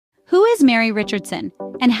Who is Mary Richardson,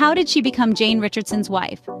 and how did she become Jane Richardson's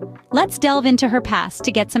wife? Let's delve into her past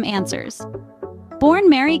to get some answers. Born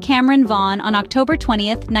Mary Cameron Vaughn on October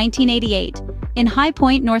 20th, 1988, in High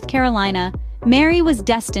Point, North Carolina, Mary was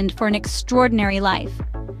destined for an extraordinary life.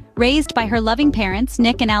 Raised by her loving parents,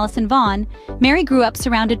 Nick and Allison Vaughn, Mary grew up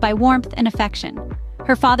surrounded by warmth and affection.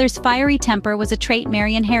 Her father's fiery temper was a trait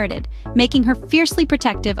Mary inherited, making her fiercely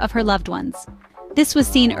protective of her loved ones. This was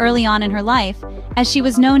seen early on in her life, as she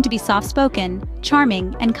was known to be soft-spoken,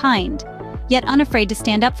 charming, and kind, yet unafraid to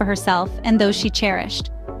stand up for herself and those she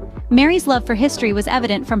cherished. Mary's love for history was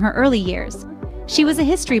evident from her early years. She was a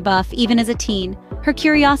history buff even as a teen, her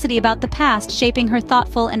curiosity about the past shaping her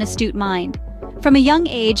thoughtful and astute mind. From a young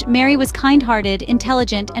age, Mary was kind-hearted,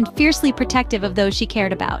 intelligent, and fiercely protective of those she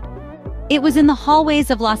cared about. It was in the hallways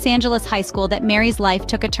of Los Angeles High School that Mary's life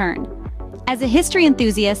took a turn. As a history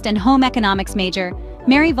enthusiast and home economics major,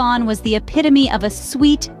 Mary Vaughn was the epitome of a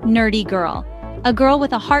sweet, nerdy girl. A girl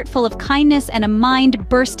with a heart full of kindness and a mind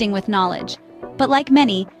bursting with knowledge. But like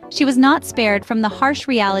many, she was not spared from the harsh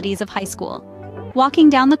realities of high school. Walking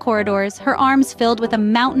down the corridors, her arms filled with a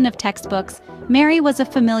mountain of textbooks, Mary was a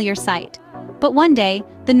familiar sight. But one day,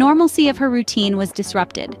 the normalcy of her routine was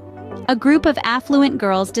disrupted. A group of affluent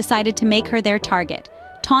girls decided to make her their target,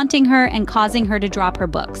 taunting her and causing her to drop her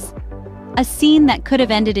books. A scene that could have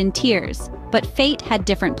ended in tears, but fate had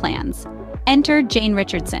different plans. Enter Jane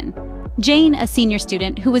Richardson. Jane, a senior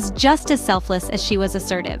student who was just as selfless as she was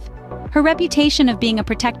assertive. Her reputation of being a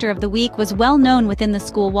protector of the weak was well known within the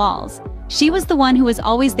school walls. She was the one who was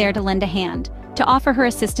always there to lend a hand, to offer her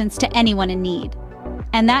assistance to anyone in need.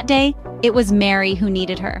 And that day, it was Mary who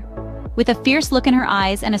needed her. With a fierce look in her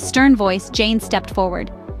eyes and a stern voice, Jane stepped forward.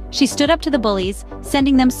 She stood up to the bullies,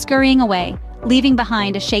 sending them scurrying away, leaving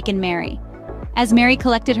behind a shaken Mary. As Mary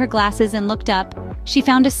collected her glasses and looked up, she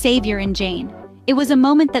found a savior in Jane. It was a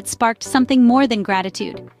moment that sparked something more than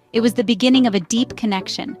gratitude. It was the beginning of a deep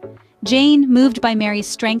connection. Jane, moved by Mary's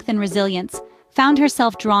strength and resilience, found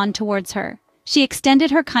herself drawn towards her. She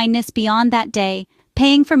extended her kindness beyond that day,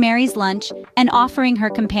 paying for Mary's lunch and offering her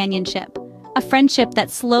companionship. A friendship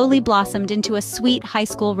that slowly blossomed into a sweet high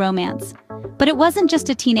school romance. But it wasn't just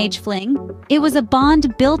a teenage fling. It was a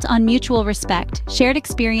bond built on mutual respect, shared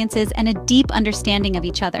experiences, and a deep understanding of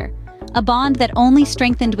each other. A bond that only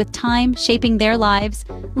strengthened with time, shaping their lives,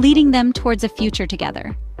 leading them towards a future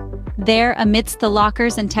together. There, amidst the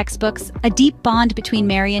lockers and textbooks, a deep bond between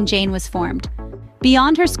Mary and Jane was formed.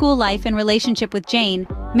 Beyond her school life and relationship with Jane,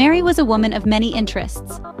 Mary was a woman of many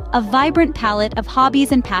interests. A vibrant palette of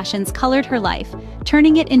hobbies and passions colored her life,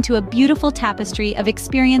 turning it into a beautiful tapestry of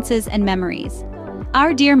experiences and memories.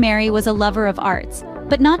 Our dear Mary was a lover of arts,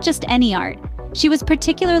 but not just any art. She was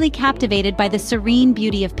particularly captivated by the serene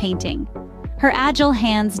beauty of painting. Her agile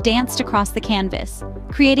hands danced across the canvas,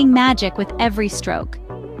 creating magic with every stroke.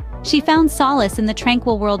 She found solace in the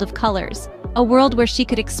tranquil world of colors, a world where she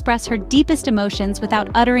could express her deepest emotions without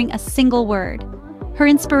uttering a single word. Her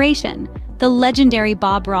inspiration, the legendary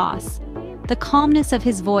Bob Ross. The calmness of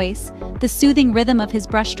his voice, the soothing rhythm of his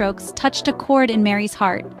brushstrokes touched a chord in Mary's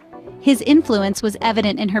heart. His influence was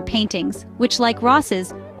evident in her paintings, which, like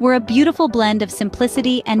Ross's, were a beautiful blend of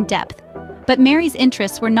simplicity and depth. But Mary's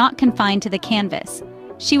interests were not confined to the canvas.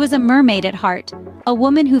 She was a mermaid at heart, a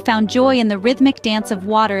woman who found joy in the rhythmic dance of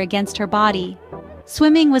water against her body.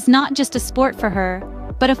 Swimming was not just a sport for her,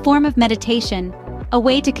 but a form of meditation, a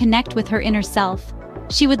way to connect with her inner self.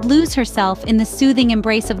 She would lose herself in the soothing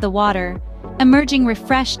embrace of the water, emerging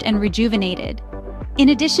refreshed and rejuvenated. In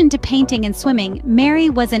addition to painting and swimming, Mary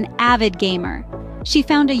was an avid gamer. She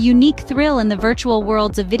found a unique thrill in the virtual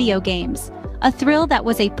worlds of video games, a thrill that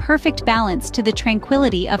was a perfect balance to the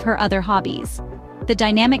tranquility of her other hobbies. The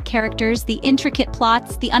dynamic characters, the intricate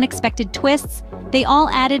plots, the unexpected twists, they all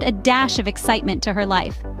added a dash of excitement to her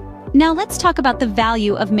life. Now let's talk about the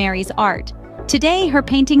value of Mary's art. Today, her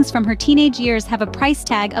paintings from her teenage years have a price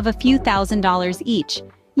tag of a few $1,000s each.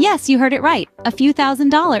 Yes, you heard it right, a few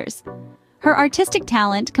 $1,000s. Her artistic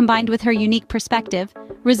talent, combined with her unique perspective,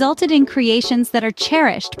 resulted in creations that are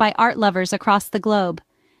cherished by art lovers across the globe.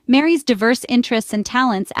 Mary's diverse interests and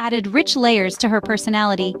talents added rich layers to her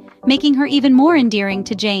personality, making her even more endearing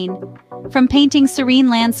to Jane. From painting serene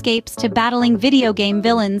landscapes to battling video game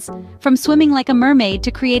villains, from swimming like a mermaid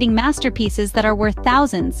to creating masterpieces that are worth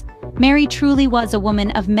thousands, Mary truly was a woman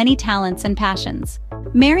of many talents and passions.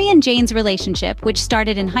 Mary and Jane's relationship, which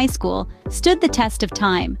started in high school, stood the test of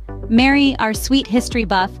time. Mary, our sweet history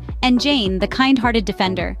buff, and Jane, the kind-hearted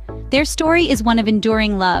defender. Their story is one of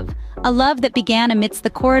enduring love, a love that began amidst the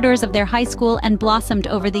corridors of their high school and blossomed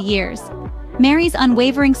over the years. Mary's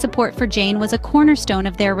unwavering support for Jane was a cornerstone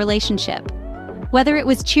of their relationship. Whether it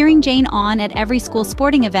was cheering Jane on at every school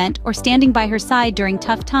sporting event or standing by her side during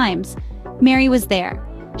tough times, Mary was there.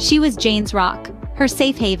 She was Jane's rock, her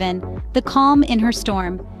safe haven, the calm in her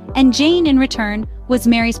storm, and Jane, in return, was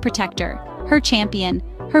Mary's protector, her champion,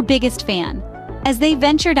 her biggest fan. As they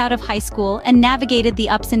ventured out of high school and navigated the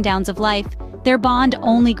ups and downs of life, their bond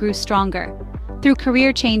only grew stronger. Through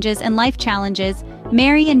career changes and life challenges,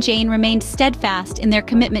 Mary and Jane remained steadfast in their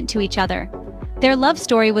commitment to each other. Their love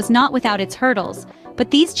story was not without its hurdles, but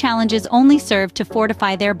these challenges only served to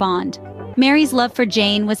fortify their bond. Mary's love for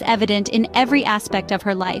Jane was evident in every aspect of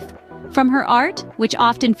her life. From her art, which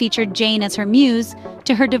often featured Jane as her muse,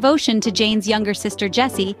 to her devotion to Jane's younger sister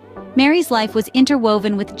Jessie, Mary's life was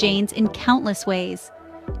interwoven with Jane's in countless ways.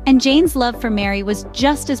 And Jane's love for Mary was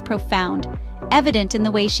just as profound, evident in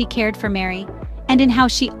the way she cared for Mary, and in how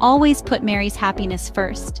she always put Mary's happiness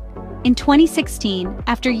first. In 2016,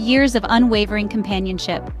 after years of unwavering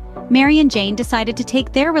companionship, Mary and Jane decided to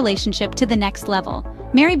take their relationship to the next level.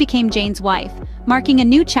 Mary became Jane's wife, marking a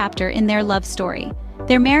new chapter in their love story.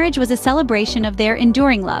 Their marriage was a celebration of their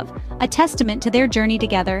enduring love, a testament to their journey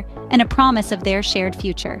together, and a promise of their shared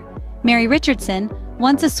future. Mary Richardson,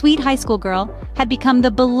 once a sweet high school girl, had become the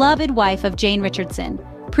beloved wife of Jane Richardson,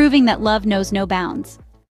 proving that love knows no bounds.